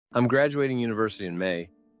I'm graduating university in May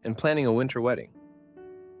and planning a winter wedding.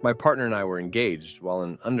 My partner and I were engaged while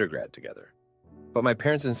in undergrad together, but my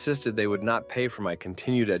parents insisted they would not pay for my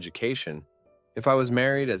continued education if I was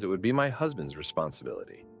married, as it would be my husband's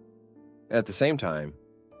responsibility. At the same time,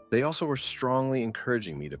 they also were strongly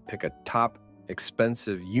encouraging me to pick a top,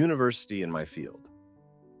 expensive university in my field.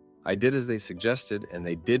 I did as they suggested, and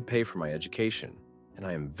they did pay for my education, and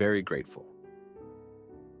I am very grateful.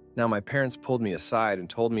 Now, my parents pulled me aside and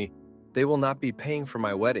told me they will not be paying for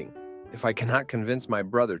my wedding if I cannot convince my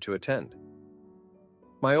brother to attend.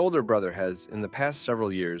 My older brother has, in the past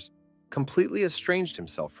several years, completely estranged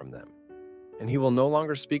himself from them, and he will no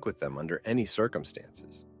longer speak with them under any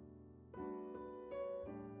circumstances.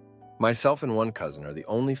 Myself and one cousin are the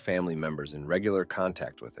only family members in regular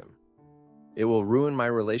contact with him. It will ruin my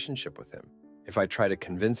relationship with him if I try to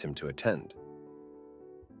convince him to attend.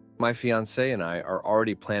 My fiancée and I are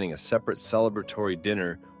already planning a separate celebratory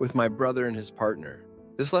dinner with my brother and his partner.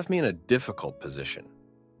 This left me in a difficult position.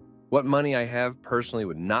 What money I have personally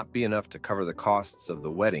would not be enough to cover the costs of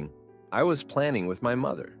the wedding I was planning with my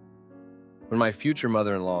mother. When my future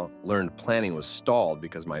mother-in-law learned planning was stalled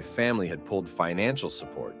because my family had pulled financial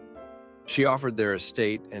support, she offered their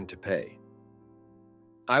estate and to pay.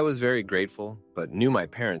 I was very grateful, but knew my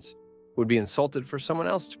parents would be insulted for someone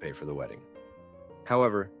else to pay for the wedding.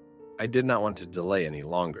 However, I did not want to delay any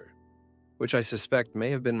longer, which I suspect may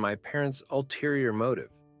have been my parents' ulterior motive.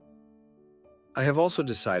 I have also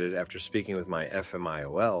decided, after speaking with my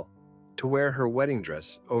FMIOL, to wear her wedding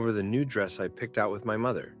dress over the new dress I picked out with my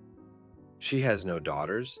mother. She has no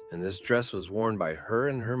daughters, and this dress was worn by her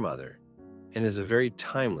and her mother, and is a very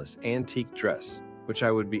timeless, antique dress, which I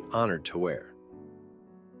would be honored to wear.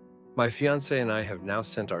 My fiancé and I have now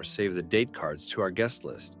sent our save-the-date cards to our guest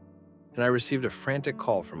list, and I received a frantic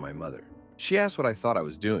call from my mother. She asked what I thought I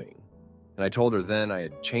was doing, and I told her then I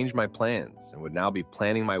had changed my plans and would now be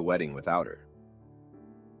planning my wedding without her.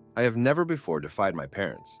 I have never before defied my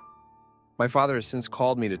parents. My father has since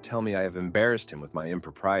called me to tell me I have embarrassed him with my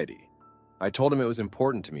impropriety. I told him it was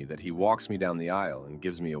important to me that he walks me down the aisle and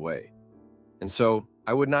gives me away. And so,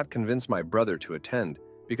 I would not convince my brother to attend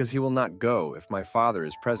because he will not go if my father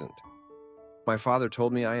is present. My father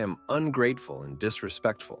told me I am ungrateful and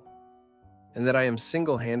disrespectful, and that I am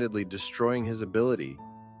single-handedly destroying his ability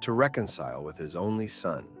to reconcile with his only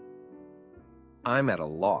son. I'm at a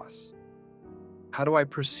loss. How do I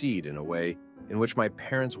proceed in a way in which my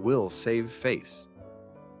parents will save face?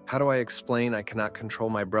 How do I explain I cannot control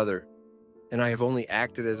my brother, and I have only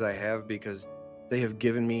acted as I have because they have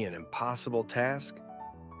given me an impossible task?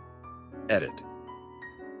 Edit.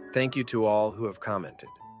 Thank you to all who have commented.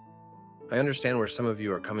 I understand where some of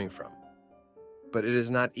you are coming from, but it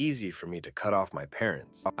is not easy for me to cut off my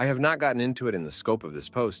parents. I have not gotten into it in the scope of this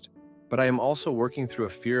post, but I am also working through a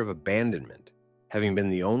fear of abandonment, having been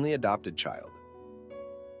the only adopted child.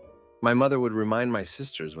 My mother would remind my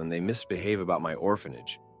sisters when they misbehave about my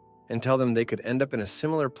orphanage and tell them they could end up in a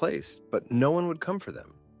similar place, but no one would come for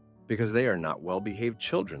them because they are not well-behaved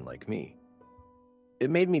children like me. It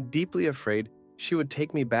made me deeply afraid she would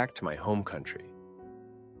take me back to my home country.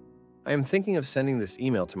 I am thinking of sending this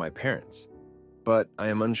email to my parents, but I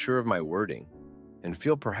am unsure of my wording and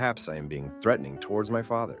feel perhaps I am being threatening towards my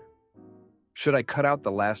father. Should I cut out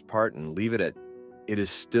the last part and leave it at, "It is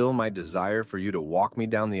still my desire for you to walk me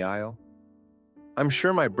down the aisle"? I'm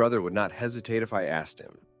sure my brother would not hesitate if I asked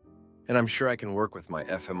him, and I'm sure I can work with my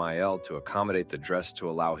FMIL to accommodate the dress to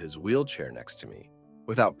allow his wheelchair next to me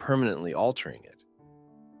without permanently altering it.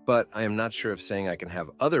 But I am not sure if saying I can have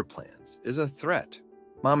other plans is a threat.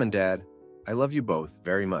 Mom and Dad, I love you both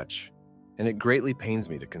very much, and it greatly pains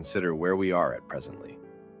me to consider where we are at presently.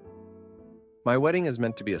 My wedding is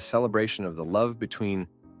meant to be a celebration of the love between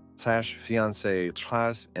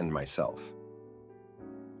 /fiancé and myself.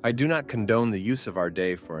 I do not condone the use of our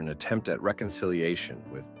day for an attempt at reconciliation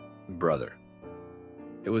with brother.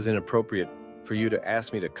 It was inappropriate for you to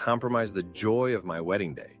ask me to compromise the joy of my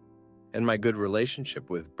wedding day and my good relationship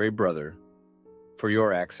with Bray brother for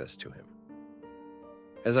your access to him.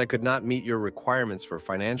 As I could not meet your requirements for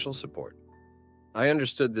financial support, I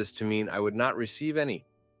understood this to mean I would not receive any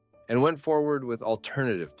and went forward with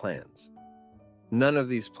alternative plans. None of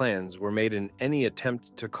these plans were made in any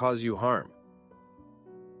attempt to cause you harm.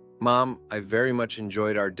 Mom, I very much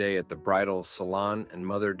enjoyed our day at the bridal salon and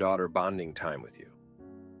mother-daughter bonding time with you.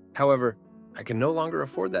 However, I can no longer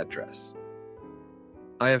afford that dress.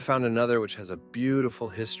 I have found another which has a beautiful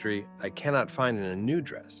history I cannot find in a new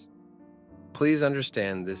dress. Please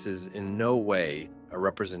understand this is in no way a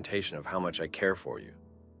representation of how much I care for you.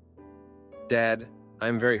 Dad, I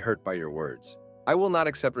am very hurt by your words. I will not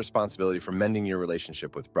accept responsibility for mending your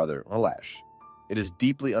relationship with brother Alash. It is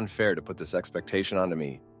deeply unfair to put this expectation onto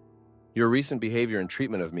me. Your recent behavior and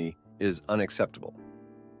treatment of me is unacceptable.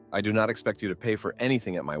 I do not expect you to pay for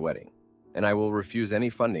anything at my wedding, and I will refuse any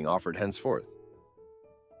funding offered henceforth.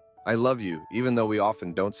 I love you, even though we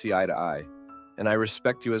often don't see eye to eye, and I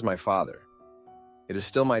respect you as my father. It is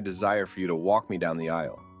still my desire for you to walk me down the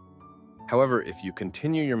aisle. However, if you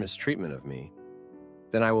continue your mistreatment of me,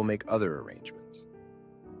 then I will make other arrangements.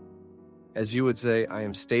 As you would say, I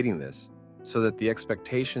am stating this so that the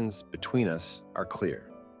expectations between us are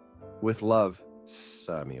clear. With love,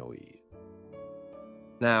 Samioi.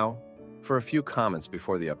 Now, for a few comments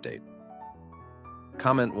before the update.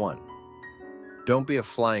 Comment 1. Don't be a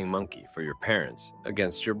flying monkey for your parents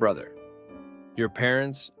against your brother. Your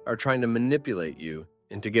parents are trying to manipulate you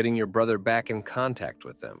into getting your brother back in contact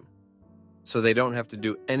with them, so they don't have to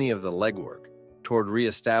do any of the legwork toward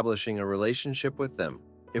reestablishing a relationship with them.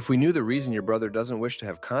 If we knew the reason your brother doesn't wish to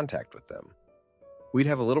have contact with them, we'd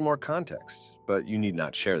have a little more context, but you need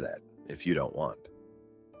not share that if you don't want.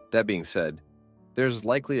 That being said, there's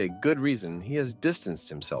likely a good reason he has distanced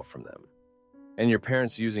himself from them, and your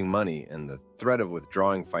parents using money and the threat of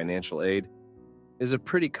withdrawing financial aid is a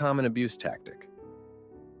pretty common abuse tactic.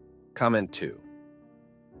 Comment 2.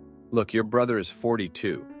 Look, your brother is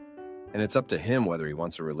 42, and it's up to him whether he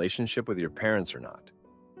wants a relationship with your parents or not.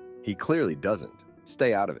 He clearly doesn't.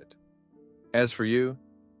 Stay out of it. As for you,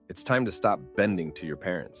 it's time to stop bending to your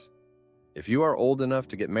parents. If you are old enough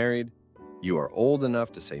to get married, you are old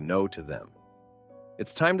enough to say no to them.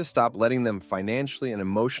 It's time to stop letting them financially and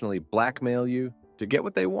emotionally blackmail you to get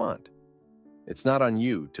what they want. It's not on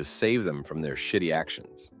you to save them from their shitty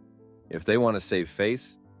actions. If they want to save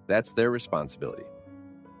face, that's their responsibility.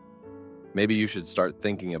 Maybe you should start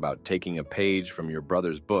thinking about taking a page from your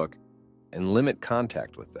brother's book and limit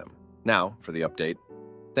contact with them. Now, for the update.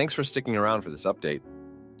 Thanks for sticking around for this update.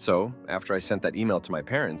 So, after I sent that email to my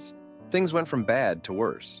parents, things went from bad to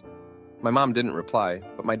worse. My mom didn't reply,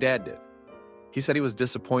 but my dad did. He said he was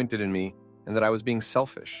disappointed in me and that I was being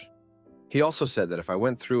selfish. He also said that if I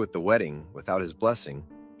went through with the wedding without his blessing,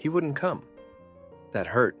 he wouldn't come. That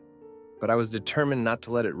hurt, but I was determined not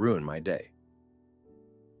to let it ruin my day.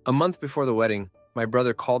 A month before the wedding, my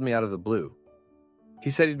brother called me out of the blue. He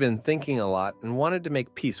said he'd been thinking a lot and wanted to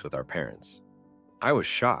make peace with our parents. I was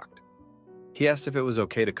shocked. He asked if it was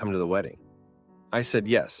okay to come to the wedding. I said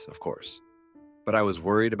yes, of course, but I was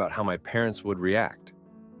worried about how my parents would react.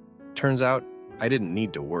 Turns out, I didn't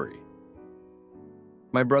need to worry.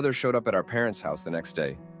 My brother showed up at our parents' house the next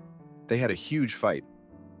day. They had a huge fight.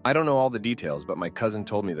 I don't know all the details, but my cousin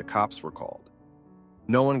told me the cops were called.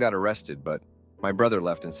 No one got arrested, but my brother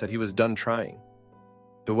left and said he was done trying.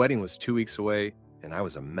 The wedding was 2 weeks away, and I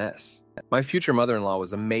was a mess. My future mother-in-law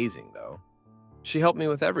was amazing, though. She helped me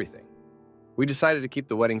with everything. We decided to keep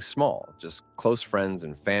the wedding small, just close friends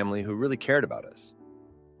and family who really cared about us.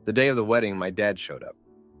 The day of the wedding, my dad showed up.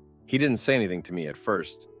 He didn't say anything to me at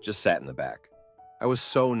first, just sat in the back. I was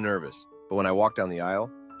so nervous, but when I walked down the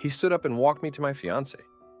aisle, he stood up and walked me to my fiancée.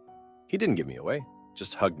 He didn't give me away,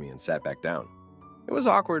 just hugged me and sat back down. It was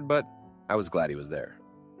awkward, but I was glad he was there.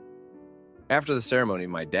 After the ceremony,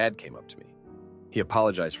 my dad came up to me. He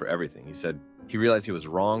apologized for everything. He said he realized he was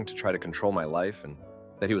wrong to try to control my life and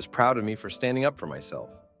that he was proud of me for standing up for myself.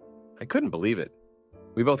 I couldn't believe it.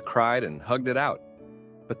 We both cried and hugged it out.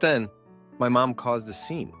 But then, my mom caused a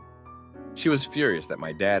scene. She was furious that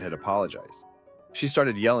my dad had apologized. She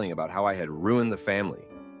started yelling about how I had ruined the family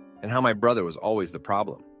and how my brother was always the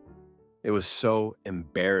problem. It was so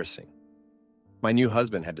embarrassing. My new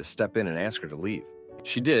husband had to step in and ask her to leave.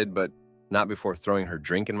 She did, but not before throwing her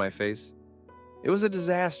drink in my face. It was a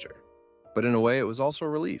disaster, but in a way it was also a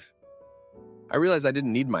relief. I realized I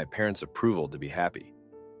didn't need my parents' approval to be happy.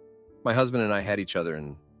 My husband and I had each other,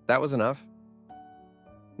 and that was enough.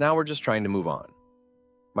 Now we're just trying to move on.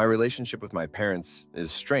 My relationship with my parents is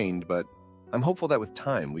strained, but I'm hopeful that with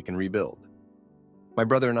time we can rebuild. My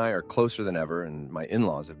brother and I are closer than ever, and my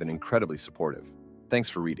in-laws have been incredibly supportive. Thanks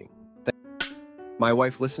for reading. My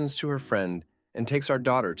wife listens to her friend and takes our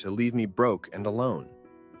daughter to leave me broke and alone.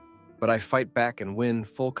 But I fight back and win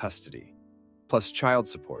full custody, plus child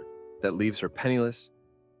support that leaves her penniless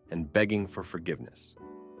and begging for forgiveness.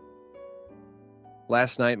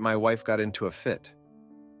 Last night, my wife got into a fit.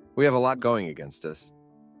 We have a lot going against us.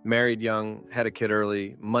 Married young, had a kid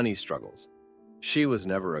early, money struggles. She was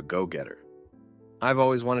never a go-getter. I've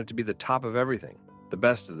always wanted to be the top of everything, the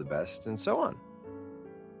best of the best, and so on.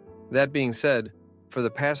 That being said, for the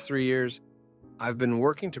past 3 years, I've been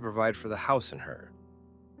working to provide for the house and her.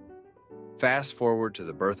 Fast forward to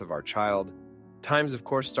the birth of our child, Times, of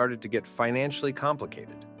course, started to get financially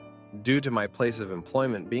complicated due to my place of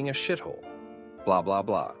employment being a shithole. Blah, blah,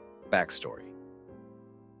 blah. Backstory.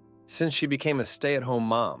 Since she became a stay-at-home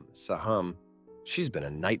mom, Saham, she's been a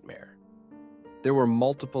nightmare. There were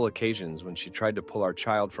multiple occasions when she tried to pull our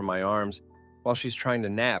child from my arms while she's trying to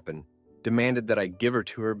nap and demanded that I give her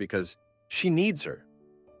to her because she needs her.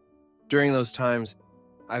 During those times,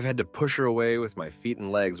 I've had to push her away with my feet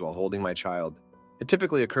and legs while holding my child. It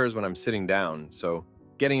typically occurs when I'm sitting down, so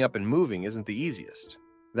getting up and moving isn't the easiest.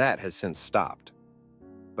 That has since stopped.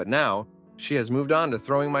 But now, she has moved on to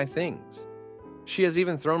throwing my things. She has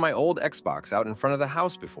even thrown my old Xbox out in front of the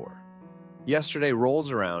house before. Yesterday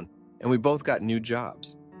rolls around, and we both got new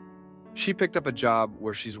jobs. She picked up a job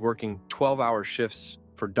where she's working 12-hour shifts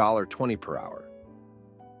for $1.20 per hour.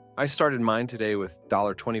 I started mine today with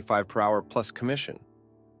 $1.25 per hour plus commission.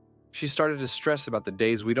 She started to stress about the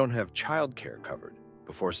days we don't have childcare covered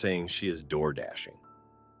before saying she is door dashing.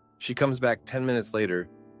 She comes back 10 minutes later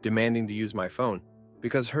demanding to use my phone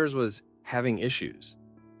because hers was having issues.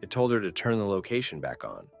 It told her to turn the location back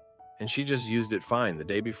on, and she just used it fine the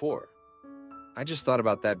day before. I just thought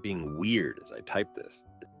about that being weird as I typed this.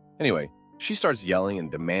 Anyway, she starts yelling and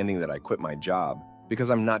demanding that I quit my job because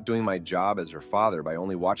I'm not doing my job as her father by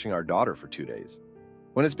only watching our daughter for 2 days,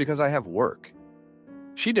 when it's because I have work.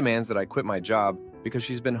 She demands that I quit my job because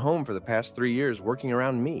she's been home for the past 3 years working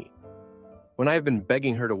around me. When I have been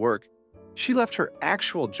begging her to work, she left her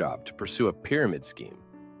actual job to pursue a pyramid scheme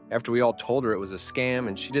after we all told her it was a scam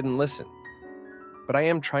and she didn't listen. But I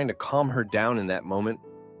am trying to calm her down in that moment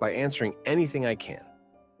by answering anything I can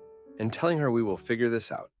and telling her we will figure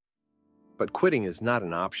this out. But quitting is not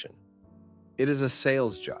an option. It is a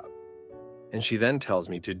sales job. And she then tells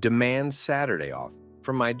me to demand Saturday off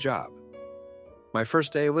from my job. My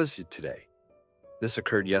first day was today. This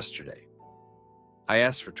occurred yesterday. I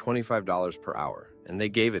asked for $25 per hour, and they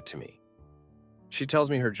gave it to me. She tells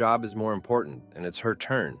me her job is more important, and it's her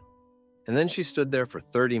turn. And then she stood there for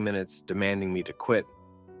 30 minutes demanding me to quit,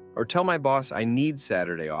 or tell my boss I need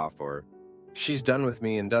Saturday off, or she's done with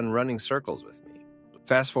me and done running circles with me.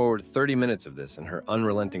 Fast forward 30 minutes of this and her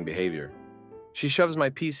unrelenting behavior. She shoves my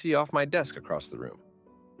PC off my desk across the room.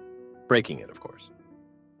 Breaking it, of course.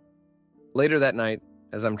 Later that night,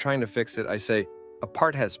 as I'm trying to fix it, I say, a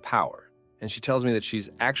part has power, and she tells me that she's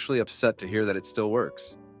actually upset to hear that it still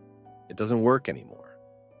works. It doesn't work anymore.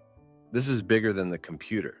 This is bigger than the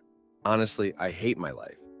computer. Honestly, I hate my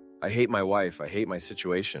life. I hate my wife. I hate my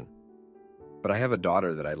situation. But I have a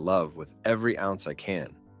daughter that I love with every ounce I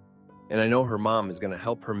can. And I know her mom is going to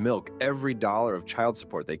help her milk every dollar of child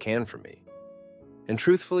support they can from me. And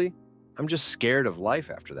truthfully, I'm just scared of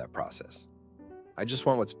life after that process. I just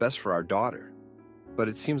want what's best for our daughter. But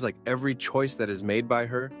it seems like every choice that is made by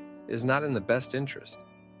her is not in the best interest.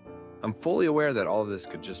 I'm fully aware that all of this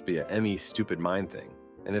could just be a Emmy stupid mind thing.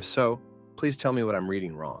 And if so, please tell me what I'm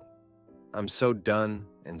reading wrong. I'm so done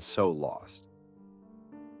and so lost.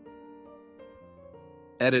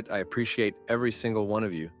 Edit, I appreciate every single one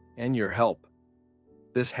of you and your help.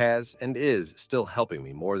 This has and is still helping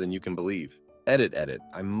me more than you can believe. Edit,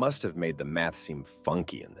 I must have made the math seem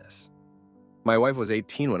funky in this. My wife was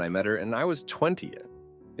 18 when I met her, and I was 20 yet.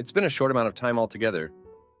 It's been a short amount of time altogether.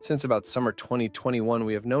 Since about summer 2021,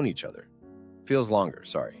 we have known each other. Feels longer,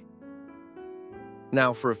 sorry.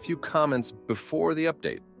 Now for a few comments before the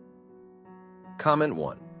update. Comment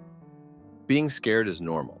 1. Being scared is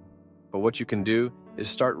normal, but what you can do is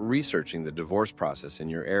start researching the divorce process in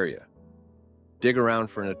your area. Dig around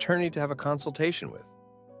for an attorney to have a consultation with,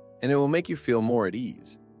 and it will make you feel more at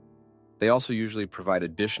ease. They also usually provide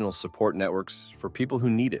additional support networks for people who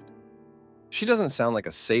need it. She doesn't sound like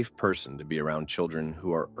a safe person to be around children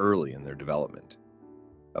who are early in their development.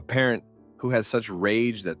 A parent who has such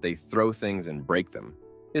rage that they throw things and break them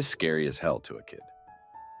is scary as hell to a kid.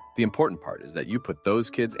 The important part is that you put those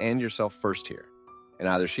kids and yourself first here, and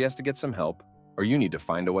either she has to get some help or you need to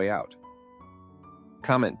find a way out.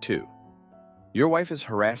 Comment 2. Your wife is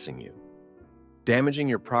harassing you. Damaging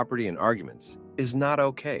your property in arguments is not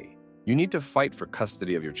okay. You need to fight for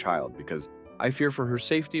custody of your child because I fear for her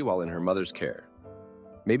safety while in her mother's care.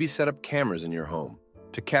 Maybe set up cameras in your home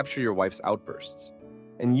to capture your wife's outbursts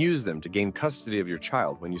and use them to gain custody of your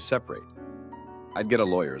child when you separate. I'd get a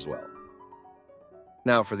lawyer as well.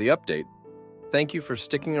 Now for the update, thank you for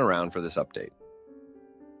sticking around for this update.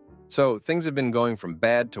 So things have been going from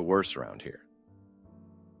bad to worse around here.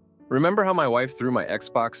 Remember how my wife threw my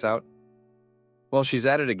Xbox out? Well, she's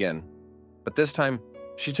at it again, but this time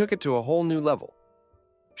she took it to a whole new level.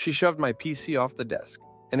 She shoved my PC off the desk,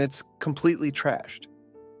 and it's completely trashed.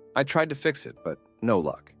 I tried to fix it, but no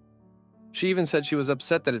luck. She even said she was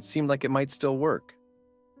upset that it seemed like it might still work.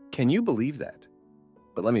 Can you believe that?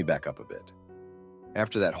 But let me back up a bit.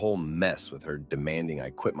 After that whole mess with her demanding I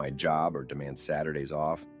quit my job or demand Saturdays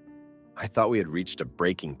off, I thought we had reached a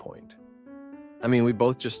breaking point. I mean, we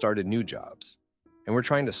both just started new jobs, and we're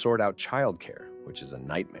trying to sort out childcare, which is a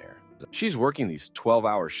nightmare. She's working these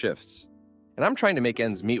 12-hour shifts, and I'm trying to make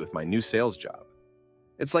ends meet with my new sales job.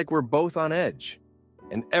 It's like we're both on edge,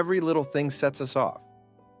 and every little thing sets us off.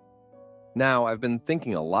 Now, I've been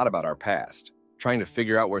thinking a lot about our past, trying to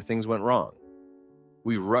figure out where things went wrong.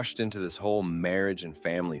 We rushed into this whole marriage and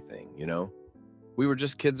family thing, you know? We were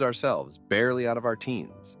just kids ourselves, barely out of our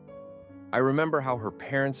teens. I remember how her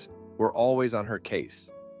parents were always on her case,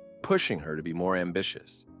 pushing her to be more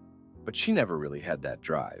ambitious. But she never really had that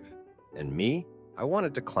drive. And me, I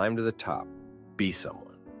wanted to climb to the top, be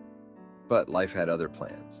someone. But life had other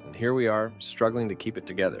plans, and here we are, struggling to keep it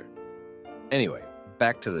together. Anyway,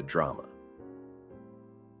 back to the drama.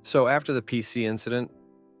 So after the PC incident,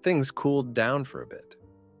 things cooled down for a bit.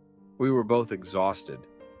 We were both exhausted,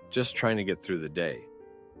 just trying to get through the day.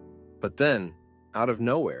 But then, out of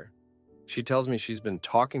nowhere, she tells me she's been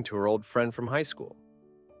talking to her old friend from high school.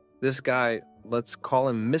 This guy, let's call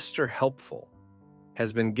him Mr. Helpful,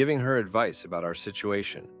 has been giving her advice about our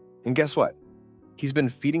situation. And guess what? He's been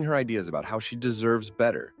feeding her ideas about how she deserves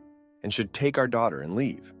better and should take our daughter and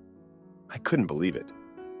leave. I couldn't believe it.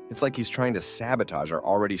 It's like he's trying to sabotage our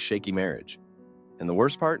already shaky marriage. And the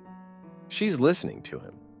worst part? She's listening to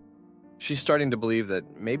him. She's starting to believe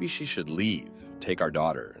that maybe she should leave, take our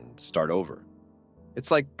daughter, and start over.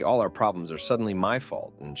 It's like all our problems are suddenly my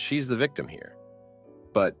fault, and she's the victim here.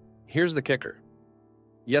 But here's the kicker.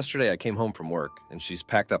 Yesterday I came home from work, and she's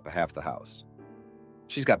packed up half the house.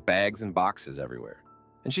 She's got bags and boxes everywhere,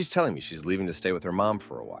 and she's telling me she's leaving to stay with her mom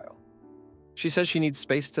for a while. She says she needs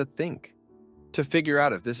space to think, to figure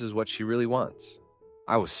out if this is what she really wants.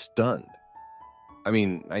 I was stunned. I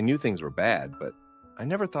mean, I knew things were bad, but I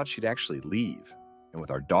never thought she'd actually leave, and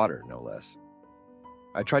with our daughter, no less.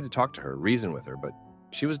 I tried to talk to her, reason with her, but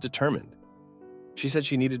she was determined. She said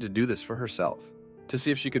she needed to do this for herself, to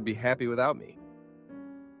see if she could be happy without me.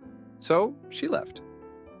 So she left.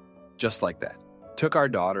 Just like that. Took our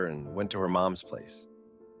daughter and went to her mom's place.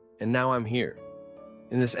 And now I'm here,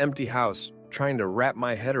 in this empty house, trying to wrap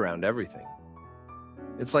my head around everything.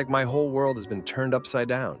 It's like my whole world has been turned upside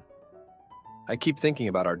down. I keep thinking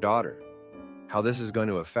about our daughter, how this is going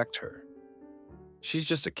to affect her. She's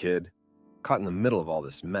just a kid, caught in the middle of all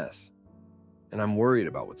this mess. And I'm worried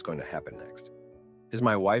about what's going to happen next. Is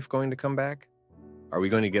my wife going to come back? Are we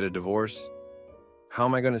going to get a divorce? How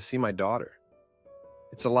am I going to see my daughter?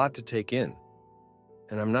 It's a lot to take in,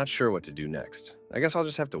 and I'm not sure what to do next. I guess I'll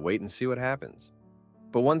just have to wait and see what happens.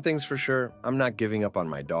 But one thing's for sure, I'm not giving up on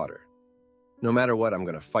my daughter. No matter what, I'm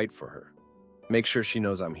going to fight for her. Make sure she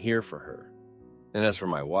knows I'm here for her. And as for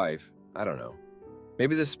my wife, I don't know.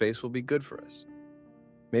 Maybe this space will be good for us.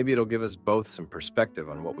 Maybe it'll give us both some perspective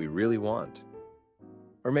on what we really want.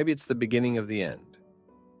 Or maybe it's the beginning of the end.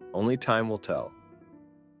 Only time will tell.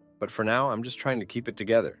 But for now, I'm just trying to keep it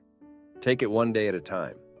together. Take it one day at a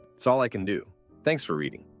time. It's all I can do. Thanks for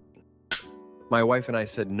reading. My wife and I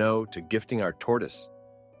said no to gifting our tortoise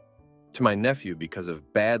to my nephew because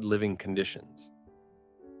of bad living conditions.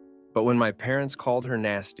 But when my parents called her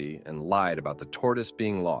nasty and lied about the tortoise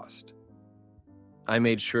being lost, I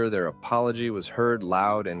made sure their apology was heard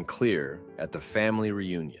loud and clear at the family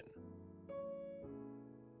reunion.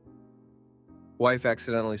 Wife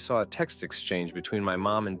accidentally saw a text exchange between my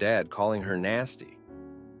mom and dad calling her nasty.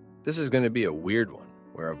 This is going to be a weird one,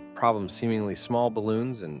 where a problem seemingly small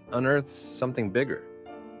balloons and unearths something bigger.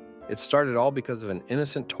 It started all because of an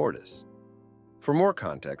innocent tortoise. For more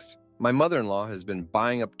context, my mother-in-law has been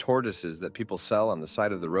buying up tortoises that people sell on the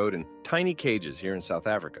side of the road in tiny cages here in South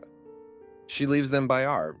Africa. She leaves them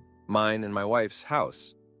by mine and my wife's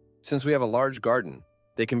house. Since we have a large garden,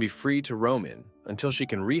 they can be free to roam in until she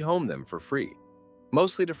can rehome them for free,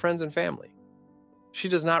 mostly to friends and family. She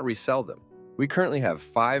does not resell them. We currently have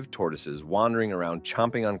 5 tortoises wandering around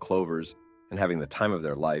chomping on clovers and having the time of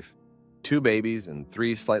their life, 2 babies and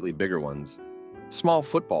 3 slightly bigger ones, small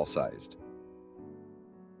football-sized.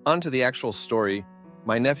 On to the actual story,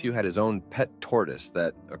 my nephew had his own pet tortoise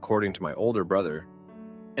that, according to my older brother,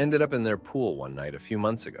 ended up in their pool one night a few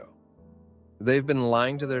months ago. They've been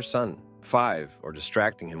lying to their son, 5, or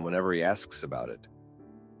distracting him whenever he asks about it,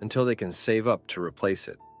 until they can save up to replace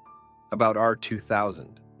it. About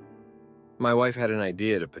R2000. My wife had an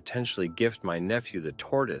idea to potentially gift my nephew the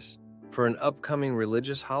tortoise for an upcoming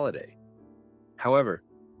religious holiday. However,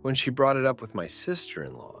 when she brought it up with my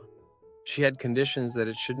sister-in-law, she had conditions that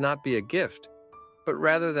it should not be a gift, but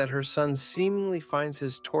rather that her son seemingly finds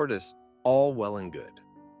his tortoise all well and good.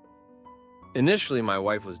 Initially, my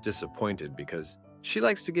wife was disappointed because she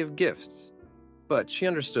likes to give gifts, but she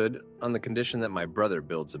understood on the condition that my brother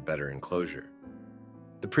builds a better enclosure.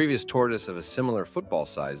 The previous tortoise of a similar football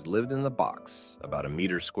size lived in the box, about a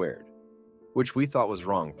meter squared, which we thought was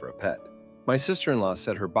wrong for a pet. My sister-in-law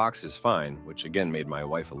said her box is fine, which again made my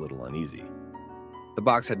wife a little uneasy. The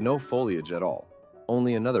box had no foliage at all,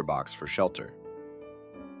 only another box for shelter.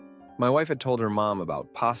 My wife had told her mom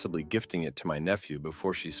about possibly gifting it to my nephew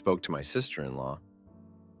before she spoke to my sister-in-law.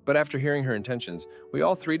 But after hearing her intentions, we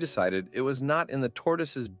all three decided it was not in the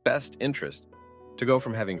tortoise's best interest to go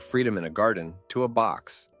from having freedom in a garden to a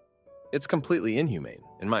box. It's completely inhumane,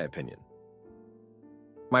 in my opinion.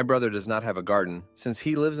 My brother does not have a garden since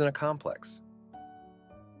he lives in a complex.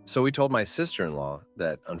 So we told my sister-in-law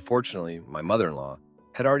that, unfortunately, my mother-in-law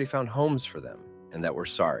had already found homes for them and that we're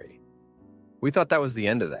sorry. We thought that was the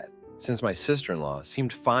end of that, since my sister-in-law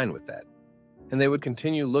seemed fine with that, and they would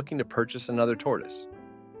continue looking to purchase another tortoise.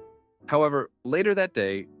 However, later that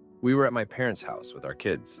day, we were at my parents' house with our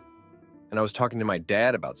kids, and I was talking to my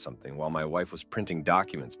dad about something while my wife was printing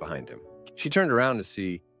documents behind him. She turned around to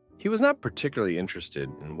see he was not particularly interested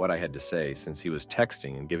in what I had to say since he was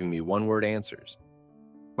texting and giving me one-word answers.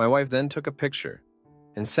 My wife then took a picture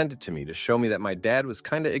and sent it to me to show me that my dad was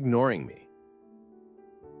kind of ignoring me.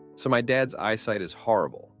 So my dad's eyesight is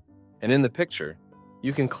horrible, and in the picture,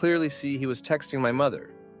 you can clearly see he was texting my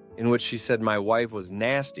mother, in which she said my wife was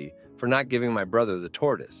nasty for not giving my brother the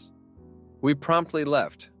tortoise. We promptly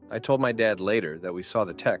left. I told my dad later that we saw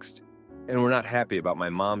the text, and we're not happy about my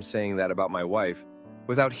mom saying that about my wife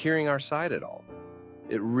without hearing our side at all.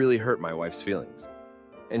 It really hurt my wife's feelings,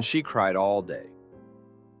 and she cried all day.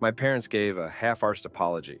 My parents gave a half-arsed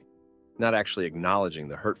apology, not actually acknowledging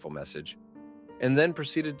the hurtful message, and then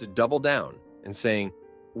proceeded to double down and saying,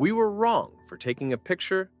 we were wrong for taking a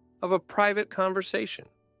picture of a private conversation.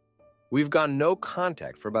 We've gone no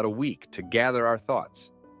contact for about a week to gather our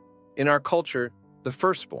thoughts. In our culture, the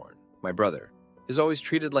firstborn, my brother, is always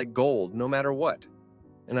treated like gold no matter what,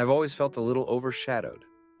 and I've always felt a little overshadowed.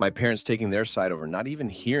 My parents taking their side over not even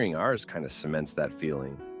hearing ours kind of cements that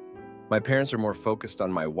feeling. My parents are more focused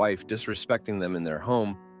on my wife disrespecting them in their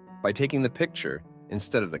home by taking the picture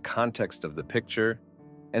instead of the context of the picture,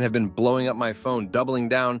 and have been blowing up my phone, doubling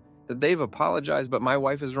down that they've apologized but my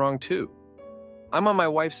wife is wrong too. I'm on my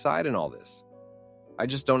wife's side in all this. I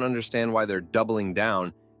just don't understand why they're doubling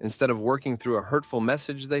down instead of working through a hurtful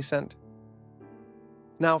message they sent.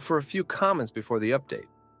 Now for a few comments before the update.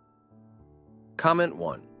 Comment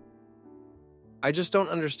 1. I just don't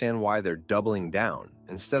understand why they're doubling down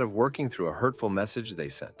instead of working through a hurtful message they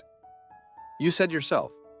sent. You said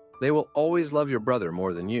yourself, they will always love your brother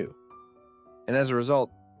more than you. And as a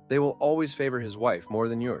result, they will always favor his wife more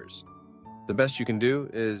than yours. The best you can do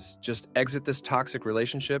is just exit this toxic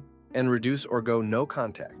relationship and reduce or go no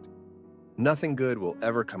contact. Nothing good will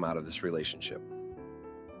ever come out of this relationship.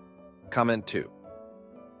 Comment 2.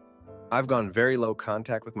 I've gone very low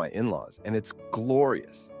contact with my in-laws, and it's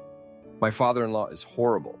glorious. My father-in-law is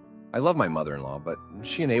horrible. I love my mother-in-law, but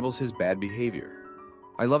she enables his bad behavior.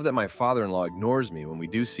 I love that my father-in-law ignores me when we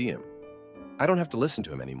do see him. I don't have to listen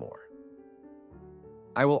to him anymore.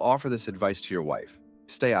 I will offer this advice to your wife.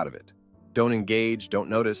 Stay out of it. Don't engage, don't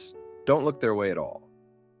notice, don't look their way at all.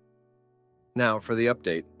 Now, for the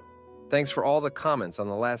update. Thanks for all the comments on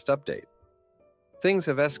the last update. Things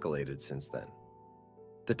have escalated since then.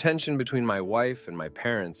 The tension between my wife and my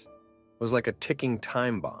parents was like a ticking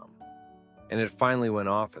time bomb, and it finally went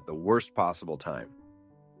off at the worst possible time.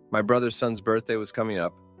 My brother's son's birthday was coming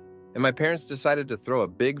up, and my parents decided to throw a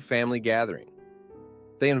big family gathering.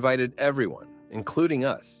 They invited everyone, including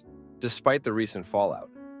us, despite the recent fallout.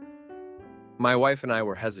 My wife and I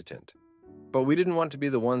were hesitant, but we didn't want to be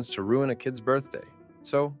the ones to ruin a kid's birthday,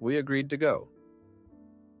 so we agreed to go.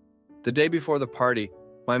 The day before the party,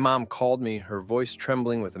 my mom called me, her voice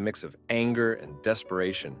trembling with a mix of anger and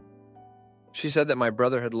desperation. She said that my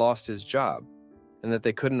brother had lost his job and that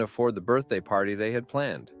they couldn't afford the birthday party they had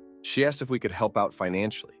planned. She asked if we could help out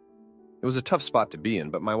financially. It was a tough spot to be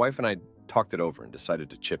in, but my wife and I talked it over and decided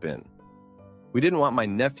to chip in. We didn't want my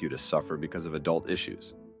nephew to suffer because of adult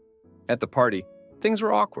issues. At the party, things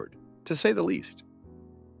were awkward, to say the least.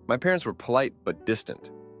 My parents were polite but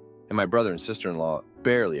distant, and my brother and sister-in-law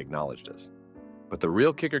barely acknowledged us. But the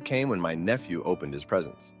real kicker came when my nephew opened his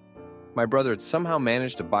presents. My brother had somehow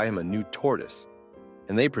managed to buy him a new tortoise,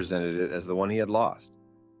 and they presented it as the one he had lost.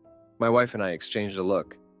 My wife and I exchanged a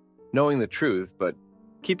look, knowing the truth, but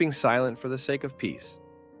keeping silent for the sake of peace.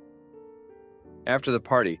 After the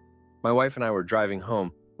party, my wife and I were driving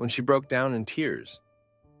home when she broke down in tears.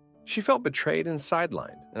 She felt betrayed and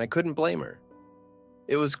sidelined, and I couldn't blame her.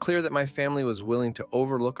 It was clear that my family was willing to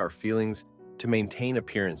overlook our feelings to maintain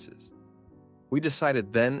appearances. We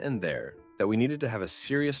decided then and there that we needed to have a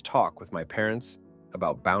serious talk with my parents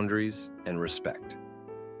about boundaries and respect.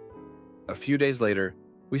 A few days later,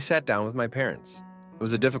 we sat down with my parents. It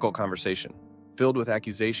was a difficult conversation, filled with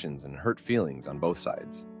accusations and hurt feelings on both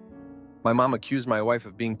sides. My mom accused my wife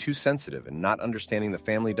of being too sensitive and not understanding the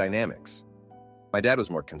family dynamics. My dad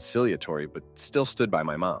was more conciliatory, but still stood by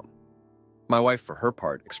my mom. My wife, for her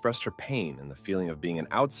part, expressed her pain and the feeling of being an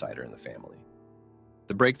outsider in the family.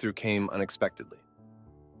 The breakthrough came unexpectedly.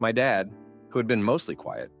 My dad, who had been mostly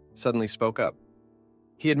quiet, suddenly spoke up.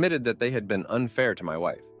 He admitted that they had been unfair to my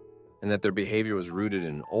wife, and that their behavior was rooted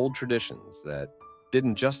in old traditions that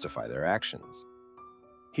didn't justify their actions.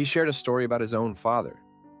 He shared a story about his own father,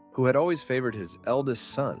 who had always favored his eldest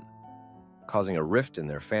son, causing a rift in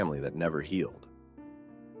their family that never healed.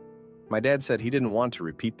 My dad said he didn't want to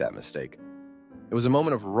repeat that mistake. It was a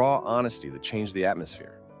moment of raw honesty that changed the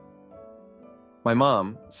atmosphere. My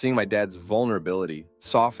mom, seeing my dad's vulnerability,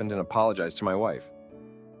 softened and apologized to my wife.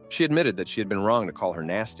 She admitted that she had been wrong to call her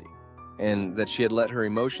nasty, and that she had let her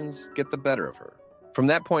emotions get the better of her. From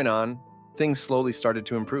that point on, things slowly started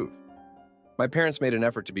to improve. My parents made an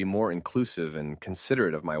effort to be more inclusive and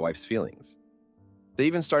considerate of my wife's feelings. They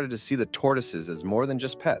even started to see the tortoises as more than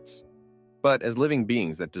just pets, but as living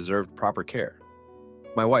beings that deserved proper care.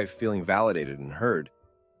 My wife, feeling validated and heard,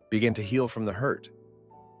 began to heal from the hurt.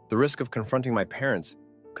 The risk of confronting my parents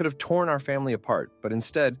could have torn our family apart, but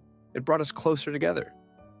instead, it brought us closer together.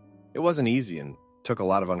 It wasn't easy and took a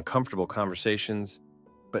lot of uncomfortable conversations,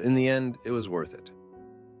 but in the end, it was worth it.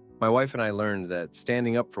 My wife and I learned that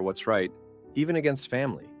standing up for what's right, even against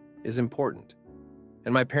family, is important.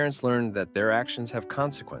 And my parents learned that their actions have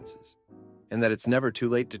consequences, and that it's never too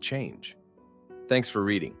late to change. Thanks for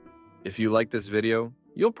reading. If you like this video,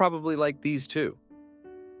 you'll probably like these too.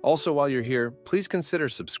 Also, while you're here, please consider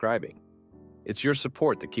subscribing. It's your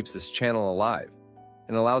support that keeps this channel alive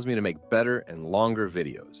and allows me to make better and longer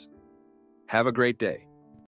videos. Have a great day.